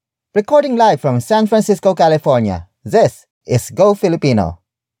Recording live from San Francisco, California, this is Go Filipino.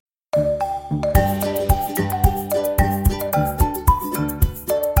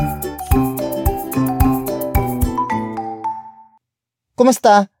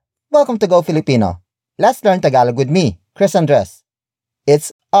 Kumusta? Welcome to Go Filipino. Let's learn Tagalog with me, Chris Andres.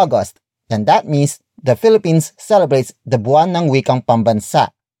 It's August, and that means the Philippines celebrates the Buwan ng Wikang Pambansa,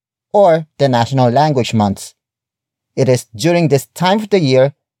 or the National Language Months. It is during this time of the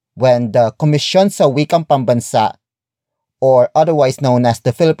year when the Komisyon sa Wikang Pambansa, or otherwise known as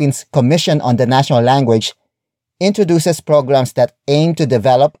the Philippines Commission on the National Language, introduces programs that aim to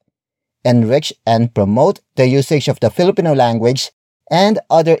develop, enrich, and promote the usage of the Filipino language and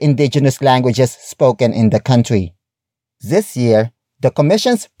other indigenous languages spoken in the country. This year, the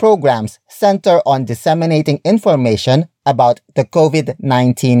Commission's programs center on disseminating information about the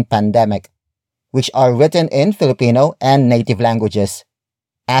COVID-19 pandemic, which are written in Filipino and native languages.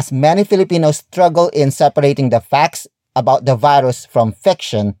 As many Filipinos struggle in separating the facts about the virus from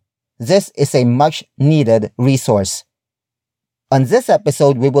fiction, this is a much-needed resource. On this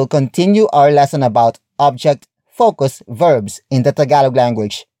episode, we will continue our lesson about object-focus verbs in the Tagalog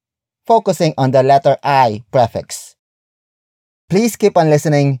language, focusing on the letter I prefix. Please keep on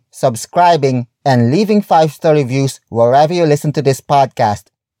listening, subscribing, and leaving 5-star reviews wherever you listen to this podcast.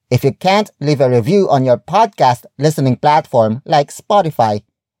 If you can't leave a review on your podcast listening platform like Spotify,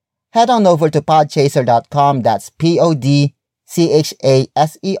 head on over to podchaser.com, that's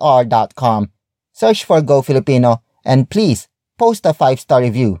podchaser.com. Search for Go Filipino, and please post a 5-star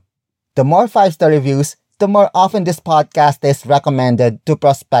review. The more 5-star reviews, the more often this podcast is recommended to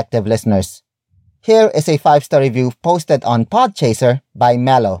prospective listeners. Here is a 5-star review posted on Podchaser by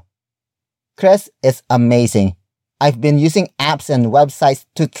Mello. Chris is amazing. I've been using apps and websites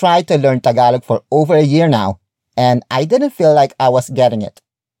to try to learn Tagalog for over a year now, and I didn't feel like I was getting it.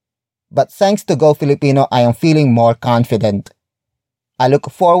 But thanks to Go Filipino, I am feeling more confident. I look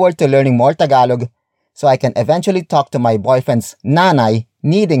forward to learning more Tagalog so I can eventually talk to my boyfriend's nanay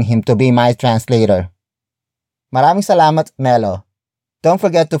needing him to be my translator. Maraming salamat, Mello. Don't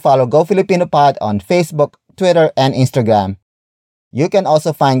forget to follow Go Filipino Pod on Facebook, Twitter, and Instagram. You can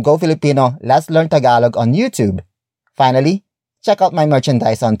also find Go Filipino Let's Learn Tagalog on YouTube. Finally, check out my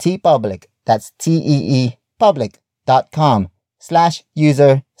merchandise on TeePublic. That's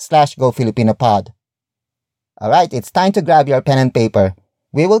teepublic.com/user/GoFilipinoPod. Alright, it's time to grab your pen and paper.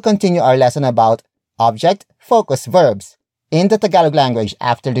 We will continue our lesson about object-focus verbs in the Tagalog language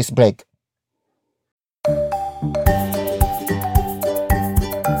after this break.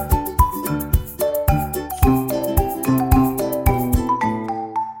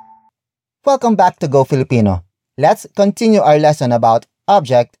 Welcome back to Go Filipino. Let's continue our lesson about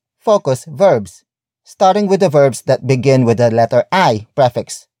object-focus verbs, starting with the verbs that begin with the letter I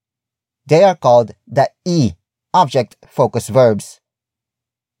prefix. They are called the E object-focus verbs.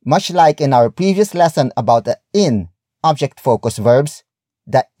 Much like in our previous lesson about the IN object-focus verbs,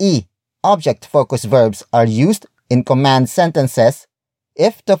 the E object-focus verbs are used in command sentences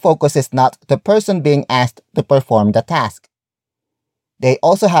if the focus is not the person being asked to perform the task. They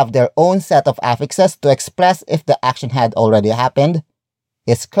also have their own set of affixes to express if the action had already happened,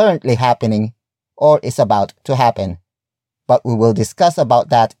 is currently happening, or is about to happen. But we will discuss about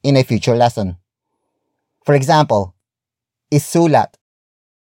that in a future lesson. For example, isulat,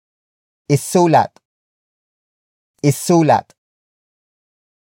 isulat, isulat.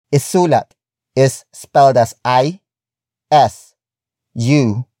 Isulat is spelled as I-S-U-L-A-T.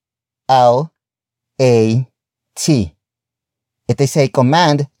 It is a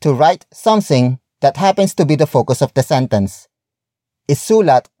command to write something that happens to be the focus of the sentence.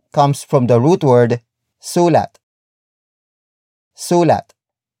 Isulat comes from the root word sulat. Sulat.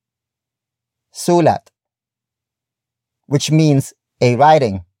 Sulat. Which means a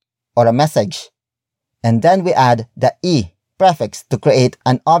writing or a message. And then we add the E prefix to create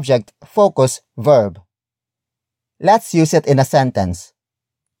an object-focus verb. Let's use it in a sentence.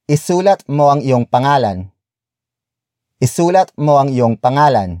 Isulat mo ang iyong pangalan. Isulat mo ang iyong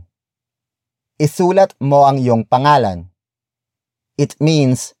pangalan. Isulat mo ang iyong pangalan. It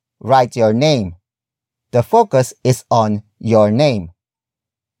means write your name. The focus is on your name.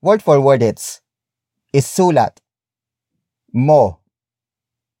 Word for word it's isulat mo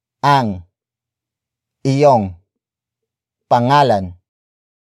ang iyong pangalan.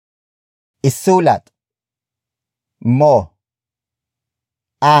 Isulat mo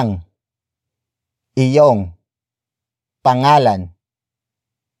ang iyong pangalan.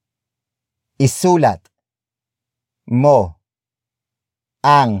 Isulat mo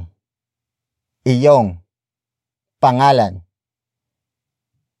ang iyong pangalan.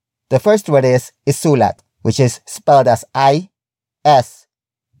 The first word is isulat, which is spelled as I-S-U-L-A-T.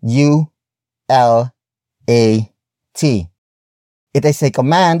 It is a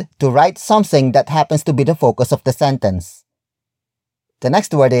command to write something that happens to be the focus of the sentence. The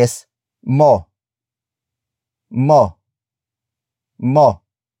next word is mo. Mo. Mo.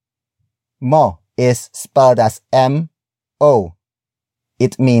 Mo is spelled as M-O.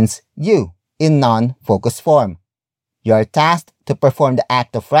 It means you in non-focus form. You are tasked to perform the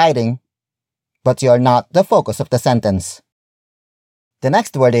act of writing, but you are not the focus of the sentence. The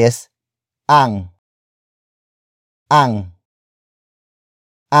next word is ang. Ang.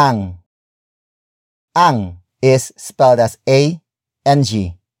 Ang. Ang is spelled as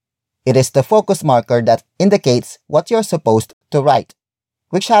A-N-G. It is the focus marker that indicates what you're supposed to write,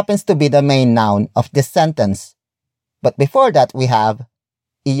 which happens to be the main noun of this sentence. But before that, we have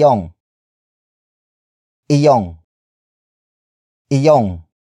iyong. Iyong. Iyong.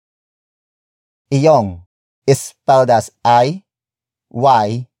 Iyong is spelled as I-Y-O-N-G.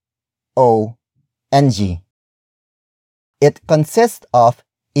 It consists of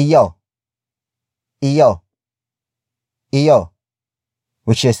iyo. Iyo. Iyo,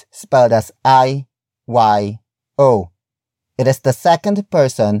 which is spelled as I-Y-O. It is the second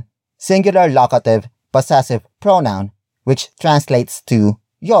person singular locative possessive pronoun, which translates to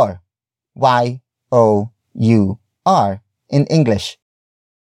your, Y-O-U-R in English.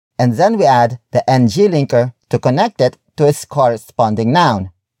 And then we add the ng linker to connect it to its corresponding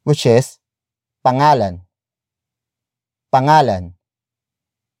noun, which is pangalan. Pangalan.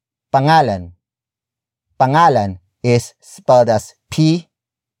 Pangalan. Pangalan is spelled as P-A-N-G-A-L-A-N.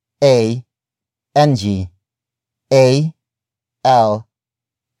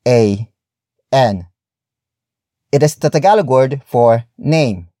 It is the Tagalog word for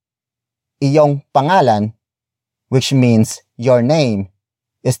name. Iyong pangalan, which means your name,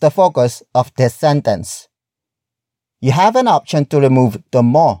 is the focus of this sentence. You have an option to remove the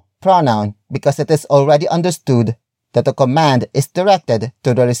mo pronoun because it is already understood that the command is directed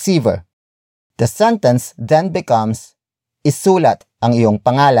to the receiver. The sentence then becomes, isulat ang iyong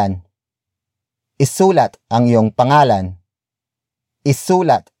pangalan. Isulat ang iyong pangalan.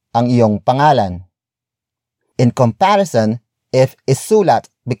 Isulat ang iyong pangalan. In comparison, if isulat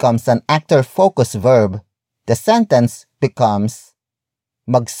becomes an actor-focused verb, the sentence becomes,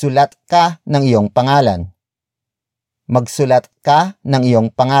 magsulat ka ng iyong pangalan. Magsulat ka ng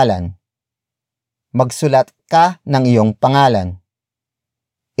iyong pangalan. Magsulat ka ng iyong pangalan.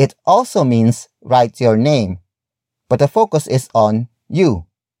 It also means write your name, but the focus is on you,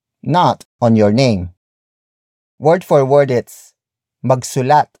 not on your name. Word for word it's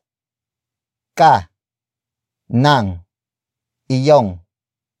magsulat ka ng iyong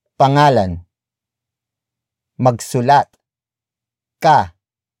pangalan. Magsulat ka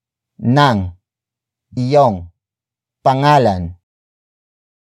ng iyong pangalan.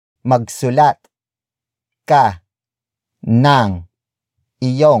 Magsulat ka ng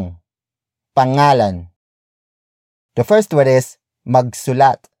iyong pangalan. The first word is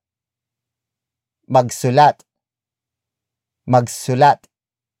magsulat. Magsulat. Magsulat.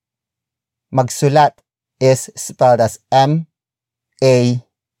 Magsulat is spelled as M-A-G-S-U-L-A-T.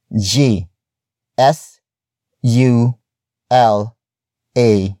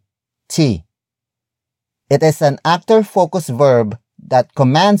 It is an actor-focused verb that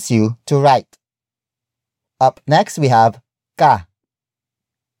commands you to write. Up next, we have ka.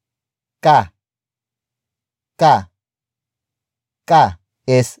 Ka. Ka. Ka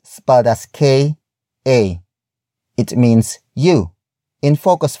is spelled as K-A. It means you in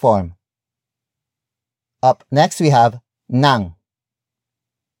focus form. Up next, we have nang.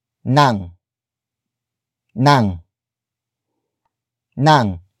 Nang. Nang.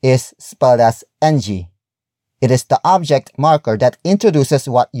 Nang is spelled as ng. It is the object marker that introduces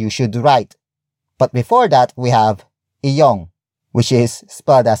what you should write. But before that, we have iyong, which is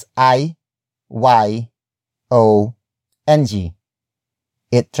spelled as I-Y-O-N-G.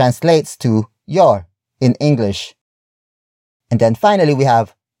 It translates to your in English. And then finally, we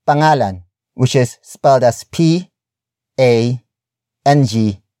have pangalan, which is spelled as P-A-N-G-A-L-A-N.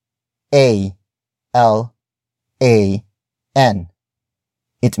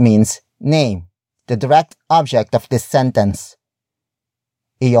 It means name, the direct object of this sentence.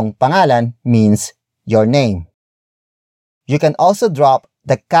 Iyong pangalan means your name. You can also drop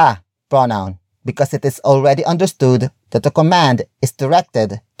the ka pronoun because it is already understood that the command is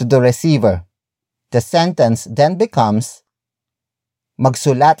directed to the receiver. The sentence then becomes,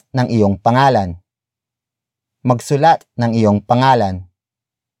 magsulat ng iyong pangalan. Magsulat ng iyong pangalan.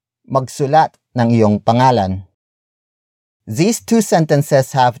 Magsulat ng iyong pangalan. These two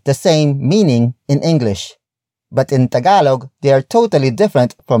sentences have the same meaning in English, but in Tagalog, they are totally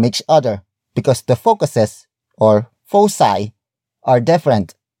different from each other because the focuses, or foci, are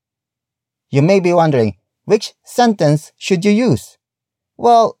different. You may be wondering, which sentence should you use?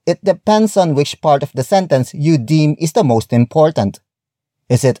 Well, it depends on which part of the sentence you deem is the most important.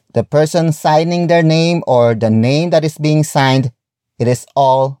 Is it the person signing their name or the name that is being signed? It is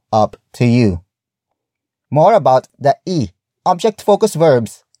all up to you. More about the E, object-focused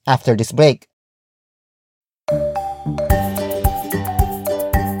verbs, after this break.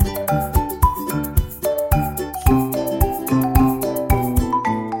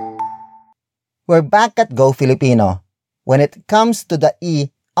 We're back at Go Filipino. When it comes to the E,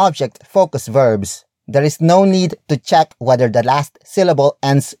 object-focused verbs, there is no need to check whether the last syllable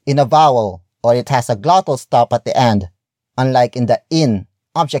ends in a vowel or it has a glottal stop at the end, unlike in the IN,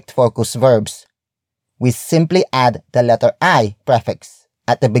 object-focused verbs. We simply add the letter I prefix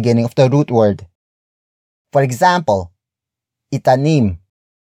at the beginning of the root word. For example, itanim,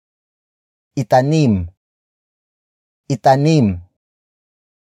 itanim, itanim.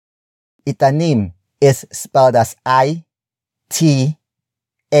 Itanim is spelled as I-T-A-M-I-N.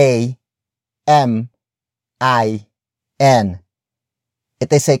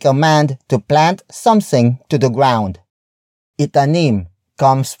 It is a command to plant something to the ground. Itanim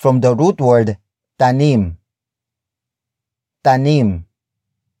comes from the root word tanim. Tanim.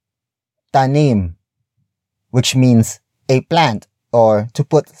 Tanim, which means a plant or to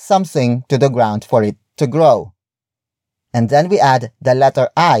put something to the ground for it to grow. And then we add the letter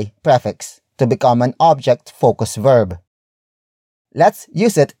I prefix to become an object-focused verb. Let's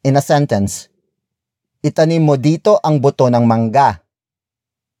use it in a sentence. Itanim mo dito ang buto ng mangga.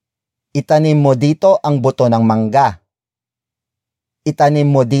 Itanim mo dito ang buto ng mangga.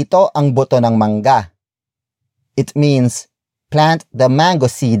 Itanim mo dito ang buto ng mangga. It means plant the mango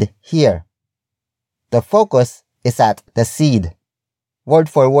seed here. The focus is at the seed.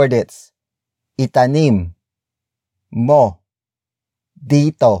 Word for word it's itanim mo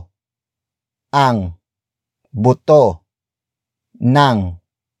dito ang buto ng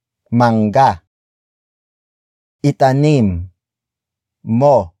mangga. Itanim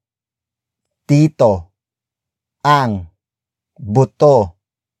mo dito ang buto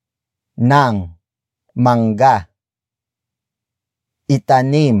ng mangga.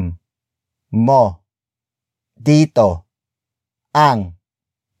 Itanim mo dito ang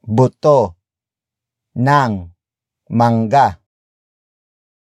buto ng mangga.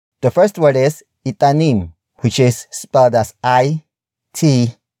 The first word is itanim, which is spelled as I-T-A-N-I-M.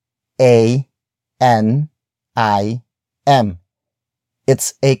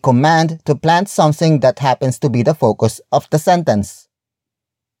 It's a command to plant something that happens to be the focus of the sentence.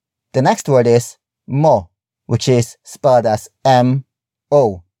 The next word is mo, which is spelled as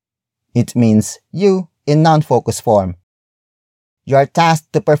M-O. It means you in non-focus form. You are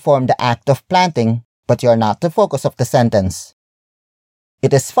tasked to perform the act of planting, but you are not the focus of the sentence.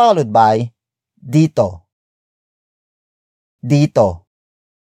 It is followed by dito. Dito.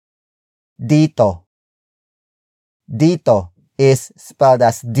 Dito. Dito is spelled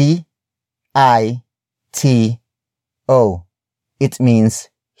as D-I-T-O. It means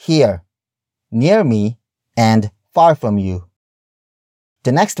here, near me, and far from you.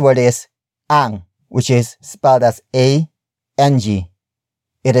 The next word is ang, which is spelled as A-N-G.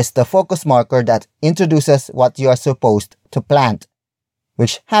 It is the focus marker that introduces what you are supposed to plant,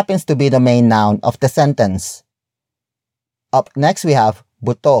 which happens to be the main noun of the sentence. Up next we have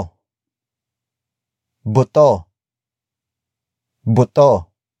buto. Buto. Buto.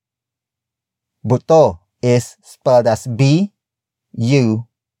 Buto is spelled as B-U-T-O.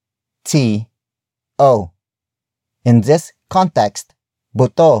 In this context,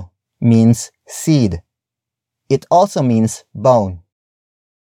 buto means seed. It also means bone.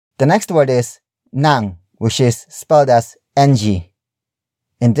 The next word is nang, which is spelled as ng.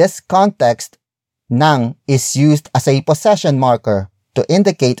 In this context, nang is used as a possession marker to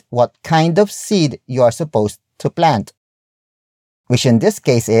indicate what kind of seed you are supposed to plant, which in this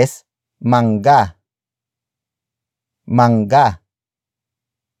case is mangga. Mangga.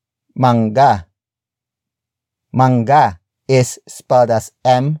 Mangga. Mangga is spelled as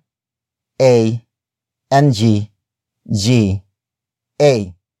M-A-N-G-G-A.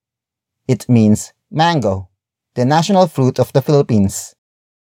 It means mango, the national fruit of the Philippines.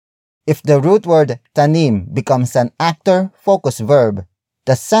 If the root word tanim becomes an actor-focused verb,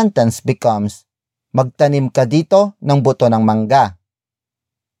 the sentence becomes magtanim ka dito ng buto ng mangga.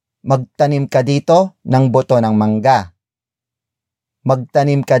 Magtanim ka dito ng buto ng mangga.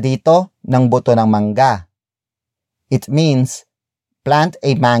 Magtanim ka dito ng buto ng mangga. It means plant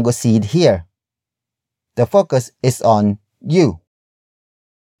a mango seed here. The focus is on you.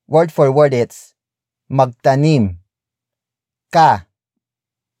 Word for word it's magtanim ka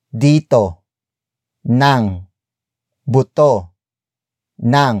dito ng buto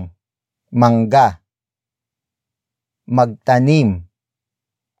ng mangga. Magtanim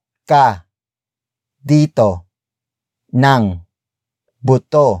ka dito ng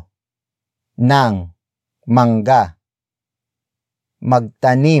buto ng mangga.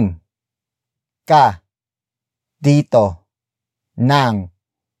 Magtanim ka dito ng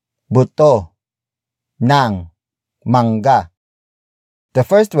buto ng mangga. The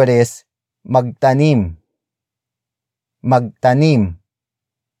first word is magtanim. Magtanim.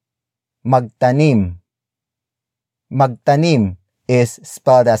 Magtanim. Magtanim is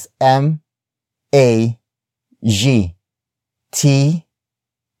spelled as M-A-G-T-A-N-I-M.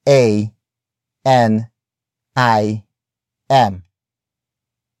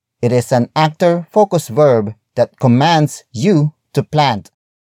 It is an actor-focused verb that commands you to plant.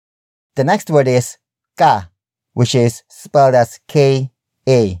 The next word is ka, which is spelled as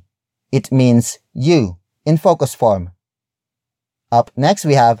K-A. It means you in focus form. Up next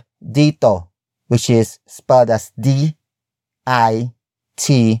we have dito, which is spelled as D-I-T-O.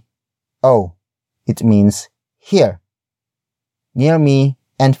 It means here, near me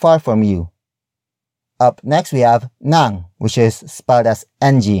and far from you. Up next we have nang, which is spelled as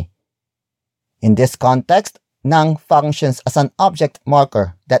NG. In this context, nang functions as an object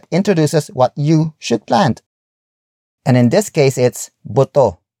marker that introduces what you should plant. And in this case, it's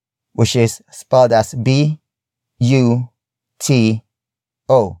buto, which is spelled as B-U-T-O.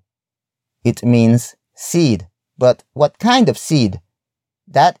 It means seed, but what kind of seed?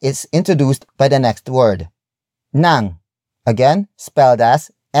 That is introduced by the next word, nang, again spelled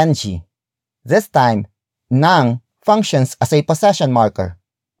as NG. This time, nang functions as a possession marker,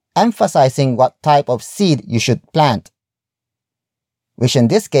 emphasizing what type of seed you should plant, which in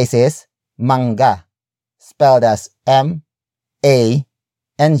this case is mangga, spelled as M-A-N-G-G-A.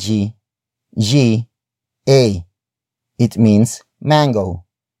 It means mango.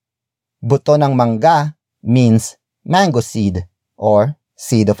 Buto ng mangga means mango seed or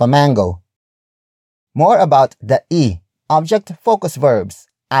seed of a mango. More about the E, object-focused verbs,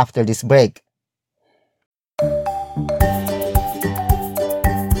 after this break.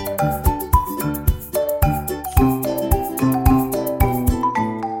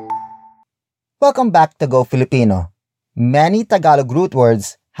 Welcome back to Go Filipino. Many Tagalog root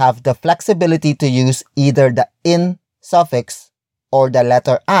words have the flexibility to use either the in suffix or the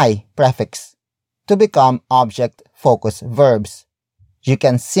letter I prefix to become object-focused verbs. You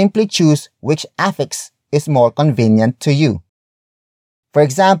can simply choose which affix is more convenient to you. For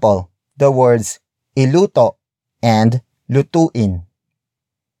example, the words iluto and lutuin.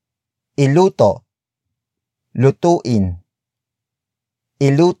 Iluto, lutuin.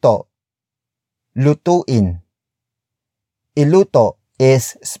 Iluto, lutuin. Iluto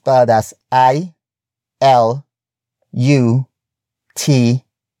is spelled as I-L-U-T-O,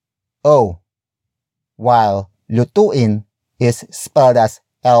 while lutuin is spelled as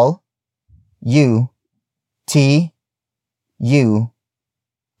L-U-T-U-I-N.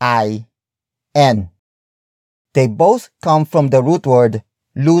 They both come from the root word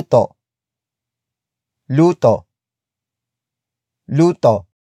luto. Luto. Luto,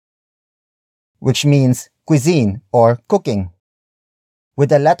 which means cuisine or cooking. With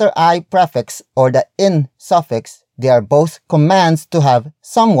the letter I prefix or the in suffix, they are both commands to have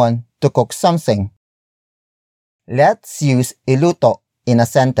someone to cook something. Let's use iluto in a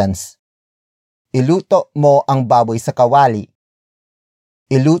sentence. Iluto mo ang baboy sa kawali.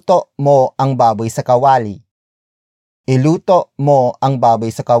 Iluto mo ang baboy sa kawali. Iluto mo ang baboy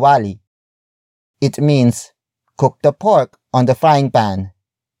sa kawali. It means cook the pork on the frying pan.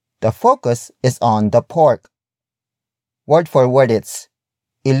 The focus is on the pork. Word for word it's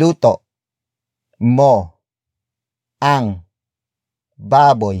iluto mo ang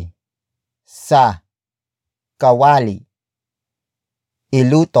baboy sa kawali.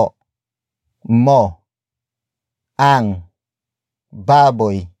 Iluto mo ang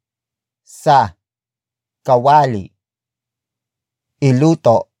baboy sa kawali.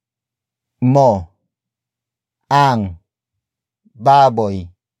 Iluto mo ang baboy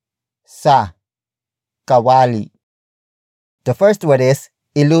sa kawali. The first word is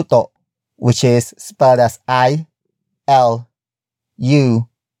iluto, which is spelled as I-L-U-T-O.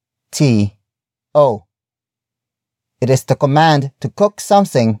 It is the command to cook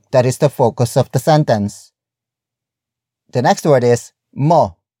something that is the focus of the sentence. The next word is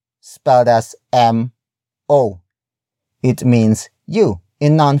mo, spelled as M-O. It means you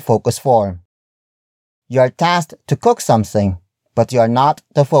in non-focus form. You are tasked to cook something, but you are not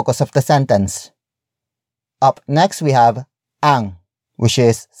the focus of the sentence. Up next we have ang, which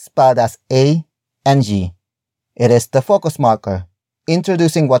is spelled as A-N-G. It is the focus marker,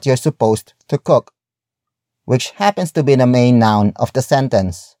 introducing what you're supposed to cook, which happens to be the main noun of the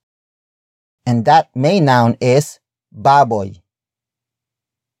sentence. And that main noun is baboy.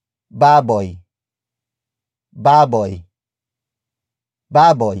 Baboy. Baboy.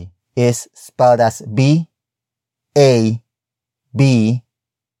 Baboy is spelled as B-A-B-O-Y.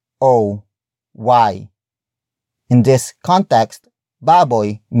 In this context,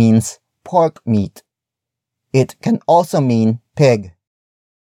 baboy means pork meat. It can also mean pig.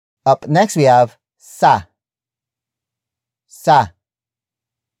 Up next we have sa. Sa.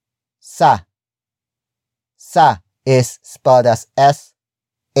 Sa. Sa is spelled as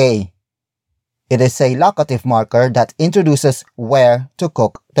S-A. It is a locative marker that introduces where to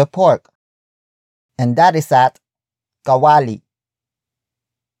cook the pork. And that is at kawali.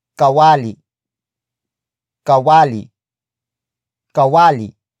 Kawali. Kawali.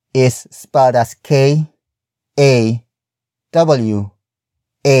 Kawali is spelled as K-A-W-A-L-I.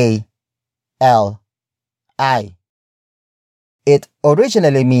 It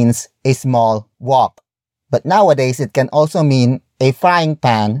originally means a small wok, but nowadays it can also mean a frying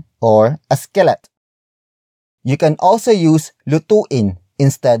pan or a skillet. You can also use lutuin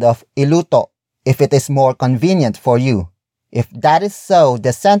instead of iluto if it is more convenient for you. If that is so,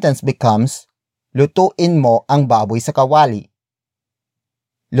 the sentence becomes, lutuin mo ang baboy sa kawali.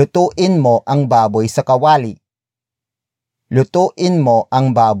 Lutuin mo ang baboy sa kawali. Lutuin mo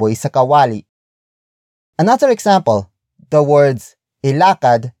ang baboy sa kawali. Another example, the words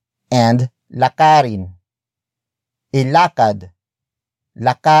ilakad and lakarin. Ilakad,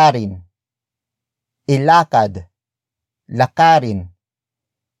 lakarin. Ilakad, lakarin.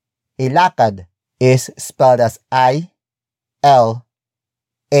 Ilakad is spelled as I-L-A-K-A-D,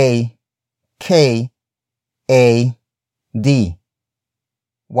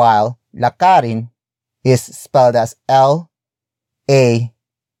 while lakarin is spelled as L-A-K-A-R-I-N.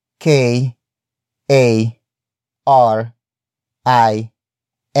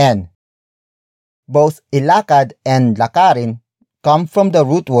 Both ilakad and lakarin come from the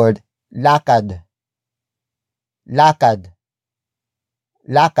root word lakad. Lakad.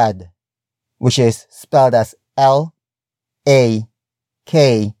 Lakad, which is spelled as L-A-K-A-D.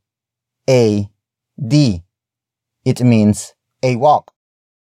 It means a walk.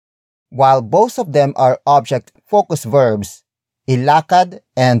 While both of them are object-focused verbs, ilakad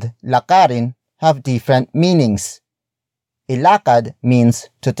and lakarin have different meanings. Ilakad means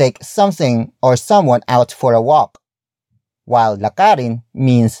to take something or someone out for a walk, while lakarin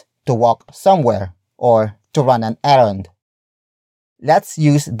means to walk somewhere or to run an errand. Let's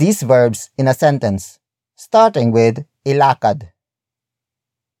use these verbs in a sentence, starting with ilakad.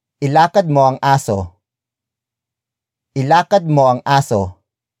 Ilakad mo ang aso. Ilakad mo ang aso.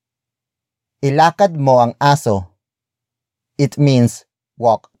 Ilakad mo ang aso. It means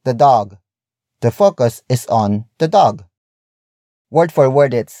walk the dog. The focus is on the dog. Word for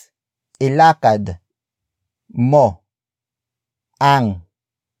word it's ilakad mo ang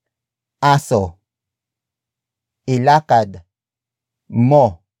aso. Ilakad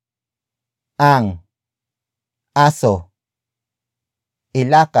mo ang aso.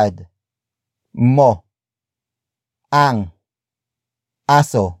 Ilakad mo ang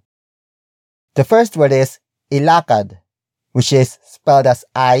aso. The first word is ilakad, which is spelled as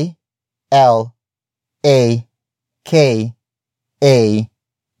I-L-A-K-A-D.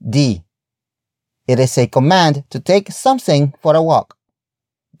 It is a command to take something for a walk.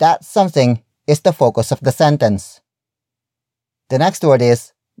 That something is the focus of the sentence. The next word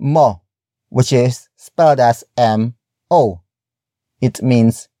is mo, which is spelled as M-O. It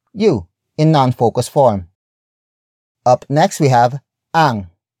means you in non-focus form. Up next we have ang,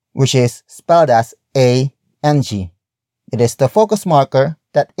 which is spelled as A-N-G. It is the focus marker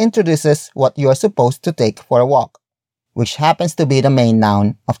that introduces what you are supposed to take for a walk, which happens to be the main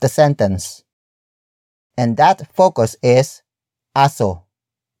noun of the sentence. And that focus is aso.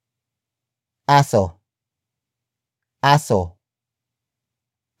 Aso. Aso.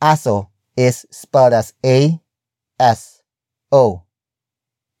 Aso is spelled as A-S-O.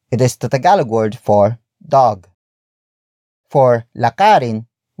 It is the Tagalog word for dog. For lakarin,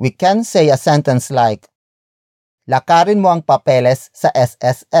 we can say a sentence like, lakarin mo ang papeles sa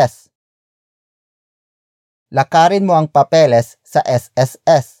SSS. Lakarin mo ang papeles sa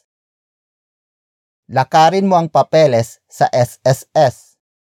SSS. Lakarin mo ang papeles sa SSS.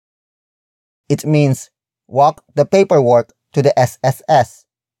 It means walk the paperwork to the SSS.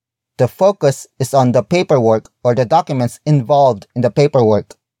 The focus is on the paperwork or the documents involved in the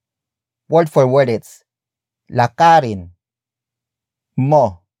paperwork. Word for word it's lakarin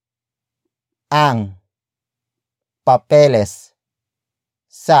mo ang papeles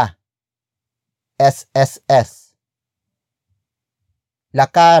sa SSS.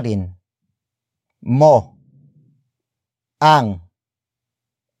 Lakarin mo ang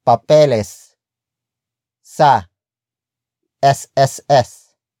papeles sa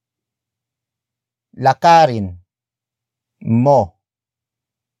SSS. Lakarin mo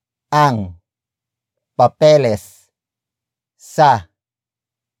ang papeles sa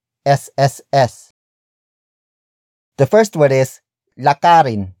SSS. The first word is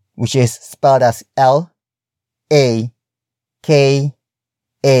lakarin, which is spelled as Lakarin.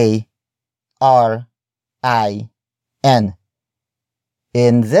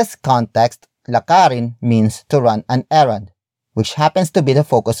 In this context, lakarin means to run an errand, which happens to be the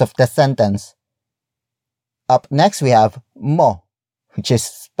focus of the sentence. Up next, we have mo, which is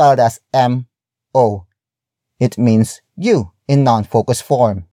spelled as M-O. It means you in non-focus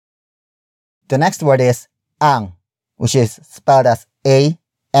form. The next word is ang, which is spelled as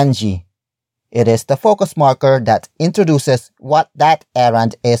A-N-G. It is the focus marker that introduces what that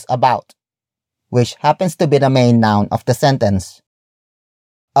errand is about, which happens to be the main noun of the sentence.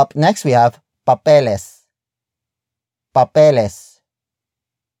 Up next, we have papeles. Papeles.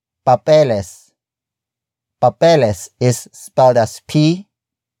 Papeles. Papeles is spelled as P-A-P-E-L-E-S.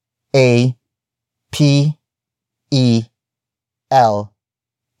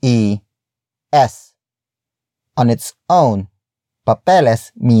 On its own,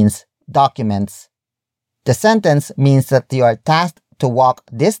 papeles means documents. The sentence means that you are tasked to walk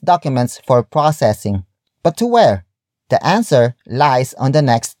these documents for processing. But to where? The answer lies on the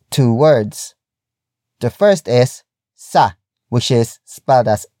next two words. The first is sa, which is spelled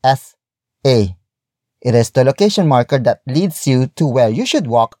as S-A. It is the location marker that leads you to where you should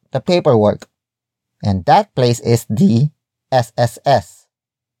walk the paperwork. And that place is the SSS.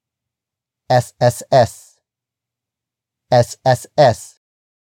 SSS. SSS.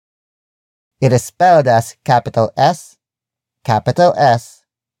 It is spelled as capital S, capital S,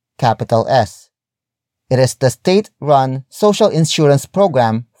 capital S. It is the state-run social insurance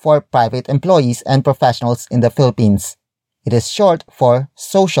program for private employees and professionals in the Philippines. It is short for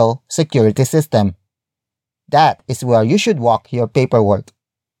Social Security System. That is where you should walk your paperwork.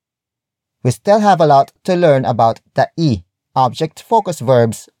 We still have a lot to learn about the E, object-focused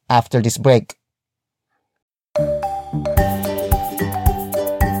verbs, after this break.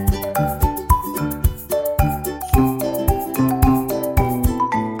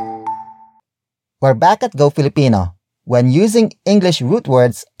 We're back at Go Filipino. When using English root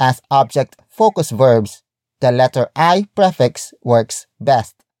words as object-focused verbs, the letter I prefix works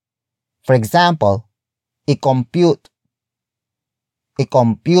best. For example, i-compute,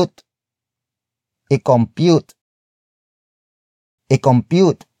 i-compute, i-compute.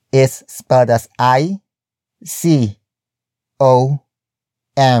 I-compute is spelled as I-C-O-M-P-U-T-E.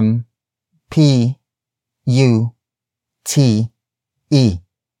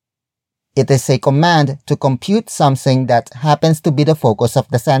 It is a command to compute something that happens to be the focus of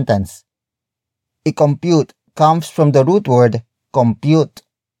the sentence. I-compute comes from the root word compute.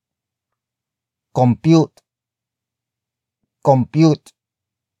 Compute. Compute.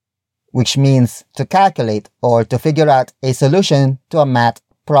 Which means to calculate or to figure out a solution to a math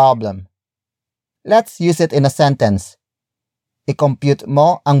problem. Let's use it in a sentence. I-compute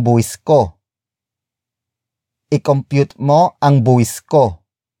mo ang buwis ko. I-compute mo ang buwis ko.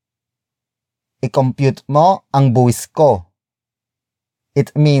 I-compute mo ang buwis ko.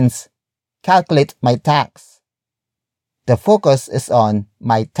 It means calculate my tax. The focus is on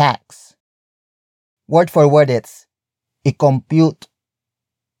my tax. Word for word it's i-compute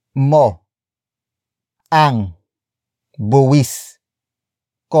mo ang buwis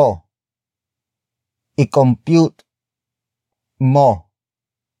ko. I-compute mo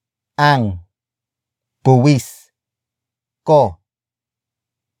ang buwis ko.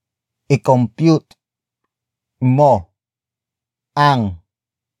 I-compute mo ang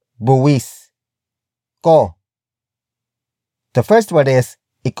buwis ko. The first word is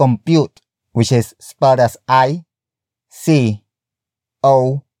i-compute, which is spelled as I-C-O-M-P-U-T-E.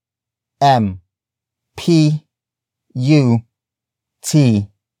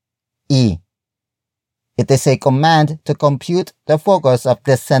 It is a command to compute the focus of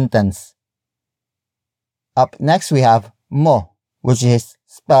this sentence. Up next, we have mo, which is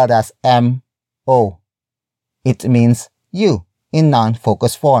spelled as M-O. It means you in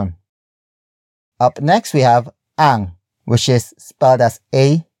non-focus form. Up next, we have ang, which is spelled as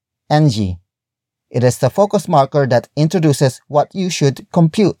A-N-G. It is the focus marker that introduces what you should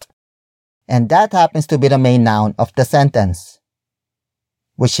compute. And that happens to be the main noun of the sentence,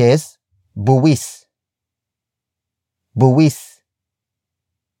 which is buwis. Buwis.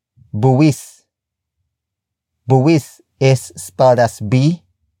 Buwis. Buwis is spelled as B-U-W-I-S.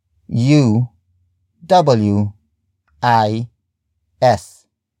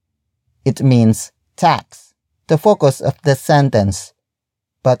 It means tax, the focus of the sentence.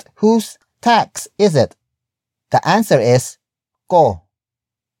 But whose tax is it? The answer is ko.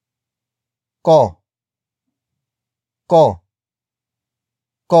 Ko. Ko.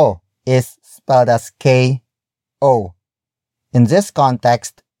 Ko is spelled as K-O. In this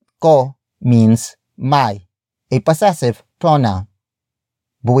context, ko means my, a possessive pronoun.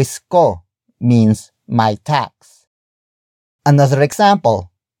 Buwis ko means my tax. Another example.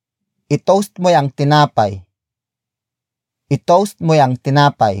 I-toast mo yang tinapay. I-toast mo yang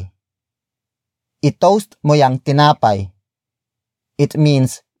tinapay. I-toast mo yang tinapay. It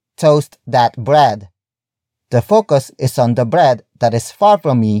means toast that bread. The focus is on the bread that is far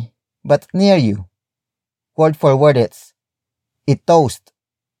from me but near you. Word for word it's i-toast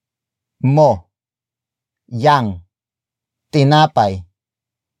mo yang tinapay.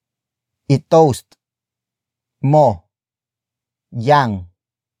 I-toast mo yang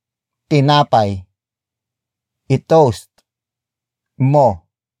tinapay. I-toast mo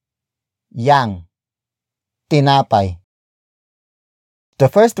yang tinapay. The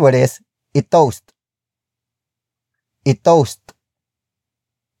first word is i-toast. I-toast.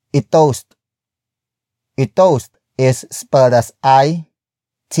 I-toast. I-toast is spelled as I-T-O-A-S-T.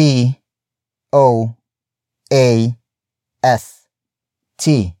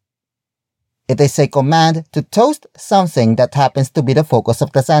 It is a command to toast something that happens to be the focus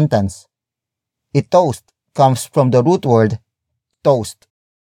of the sentence. I-toast comes from the root word toast.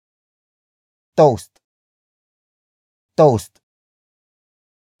 Toast. Toast.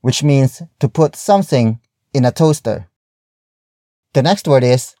 Which means to put something in a toaster. The next word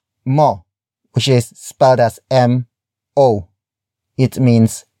is mo, which is spelled as M-O. It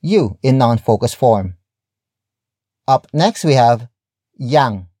means you in non-focus form. Up next we have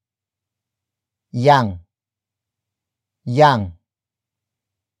yang. Yang. Yang.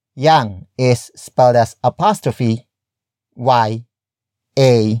 Yang is spelled as apostrophe Y-A-N-G.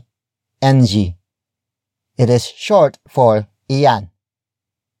 It is short for iyan.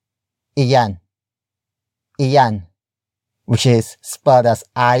 Iyan. Iyan, which is spelled as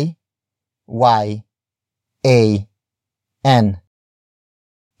I-Y-A-N.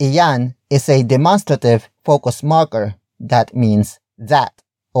 Iyan is a demonstrative focus marker that means that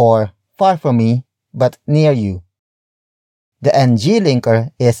or far from me but near you. The ng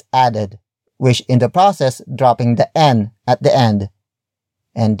linker is added, which in the process dropping the n at the end,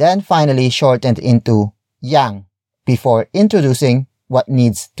 and then finally shortened into yang before introducing what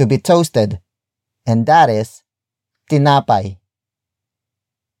needs to be toasted, and that is tinapay.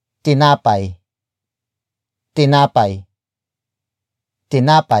 Tinapay. Tinapay.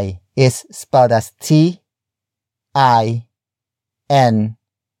 Tinapay is spelled as T-I-N-A-P-A-Y.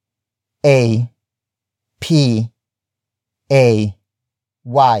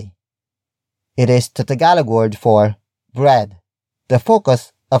 It is the Tagalog word for bread, the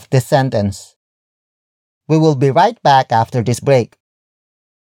focus of this sentence. We will be right back after this break.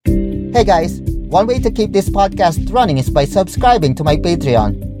 Hey guys, one way to keep this podcast running is by subscribing to my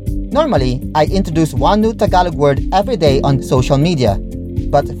Patreon. Normally, I introduce one new Tagalog word every day on social media,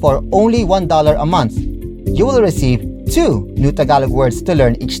 but for only $1 a month, you will receive 2 new Tagalog words to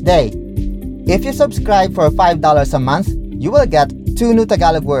learn each day. If you subscribe for $5 a month, you will get 2 new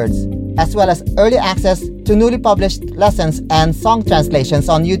Tagalog words, as well as early access to newly published lessons and song translations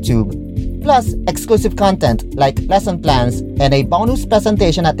on YouTube, plus exclusive content like lesson plans and a bonus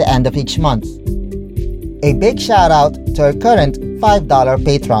presentation at the end of each month. A big shout out to our current $5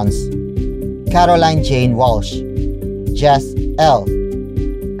 patrons: Caroline Jane Walsh, Jess L,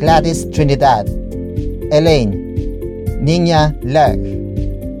 Gladys Trinidad, Elaine, Nina Lerch,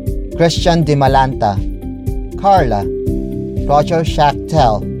 Christian Di Malanta, Carla, Roger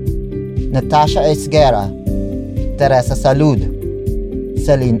Schachtel, Natasha Esguerra, Teresa Salud,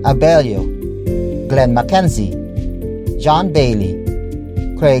 Celine Abelio, Glenn Mackenzie, John Bailey,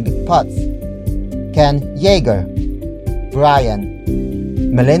 Craig Putz, Ken Yeager, Brian,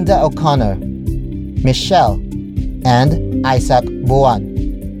 Melinda O'Connor, Michelle, and Isaac Buwan.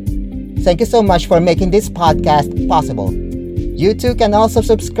 Thank you so much for making this podcast possible. You too can also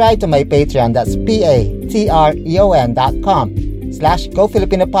subscribe to my Patreon, that's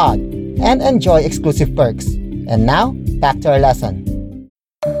patreon.com/GoFilipinoPod, and enjoy exclusive perks. And now, back to our lesson.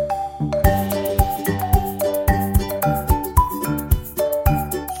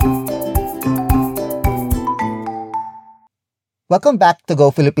 Welcome back to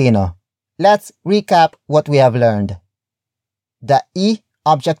Go Filipino. Let's recap what we have learned. The E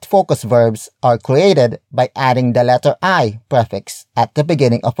object focus verbs are created by adding the letter I prefix at the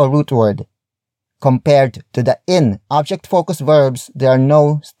beginning of a root word. Compared to the in object focus verbs, there are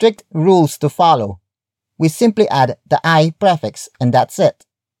no strict rules to follow. We simply add the I prefix and that's it.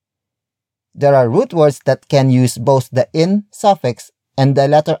 There are root words that can use both the in suffix and the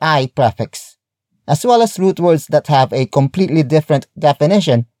letter I prefix, as well as root words that have a completely different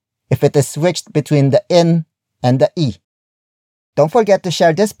definition if it is switched between the in and the E. Don't forget to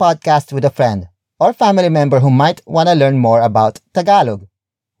share this podcast with a friend or family member who might want to learn more about Tagalog,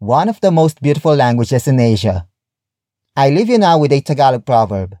 one of the most beautiful languages in Asia. I leave you now with a Tagalog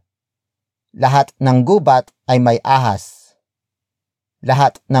proverb. Lahat ng gubat ay may ahas.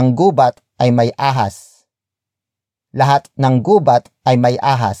 Lahat ng gubat ay may ahas. Lahat ng gubat ay may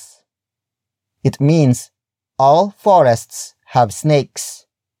ahas. It means all forests have snakes.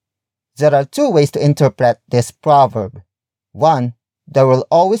 There are two ways to interpret this proverb. One, there will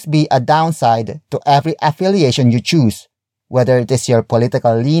always be a downside to every affiliation you choose, whether it is your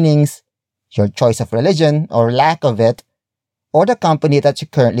political leanings, your choice of religion or lack of it, or the company that you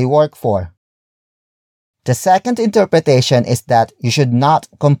currently work for. The second interpretation is that you should not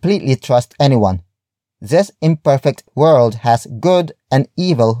completely trust anyone. This imperfect world has good and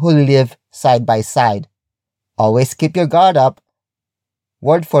evil who live side by side. Always keep your guard up.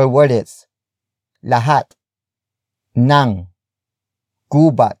 Word for word is lahat ng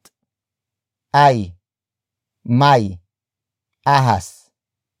gubat ay may ahas.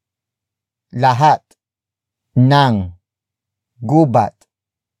 Lahat ng gubat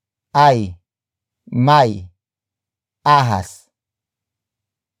ay may ahas.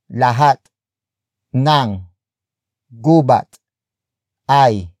 Lahat ng gubat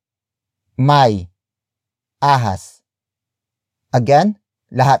ay may ahas. Again,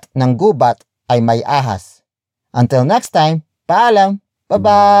 lahat ng gubat ay may ahas. Until next time, paalam!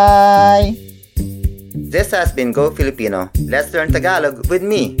 Bye-bye! This has been Go Filipino. Let's learn Tagalog with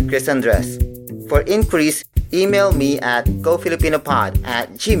me, Chris Andres. For inquiries, email me at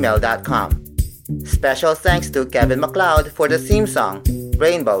gofilipinopod@gmail.com. Special thanks to Kevin MacLeod for the theme song,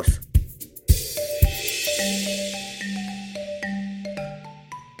 Rainbows.